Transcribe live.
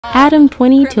Adam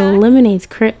 22 eliminates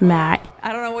Crip Mac.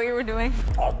 I don't know what you were doing.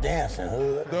 Oh, dancing,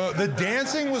 hood. The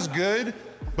dancing was good,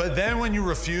 but then when you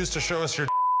refused to show us your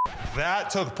that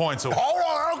took points away. Hold on,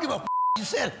 I don't give a You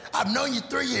said, I've known you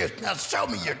 3 years, now show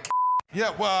me your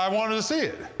Yeah, well, I wanted to see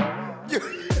it.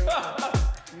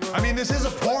 I mean, this is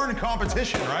a porn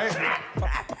competition, right?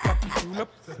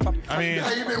 I mean...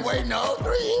 Now you've been waiting all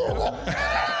 3 years.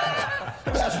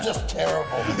 That's just terrible.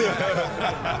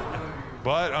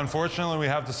 But unfortunately, we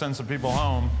have to send some people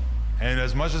home. And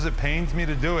as much as it pains me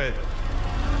to do it,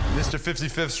 Mr.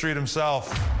 55th Street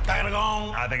himself,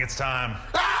 I think it's time.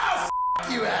 Oh,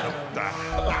 you, Adam.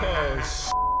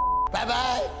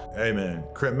 Bye-bye. Hey, man,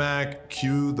 Crip Mac,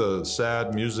 cue the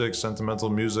sad music,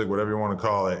 sentimental music, whatever you want to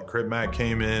call it. Crip Mac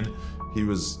came in. He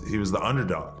was the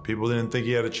underdog. People didn't think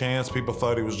he had a chance. People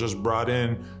thought he was just brought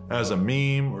in as a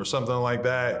meme or something like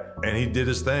that. And he did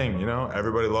his thing, you know?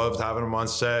 Everybody loved having him on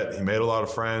set. He made a lot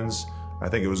of friends. I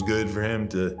think it was good for him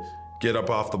to get up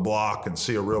off the block and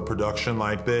see a real production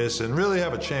like this and really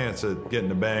have a chance at getting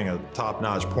to bang a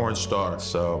top-notch porn star.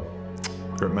 So,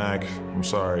 Crip Mac, I'm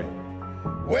sorry.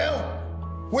 Well,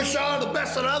 wish all the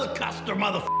best of the other customer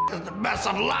motherfuckers the best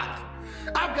of luck.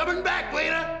 I'm coming back,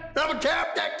 Lena. I'm gonna tear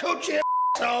up that coochie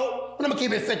asshole, and I'm gonna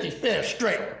keep it 50-50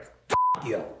 straight. F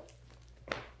you.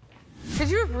 Could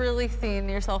you have really seen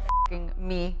yourself f***ing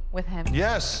me with him?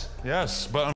 Yes, but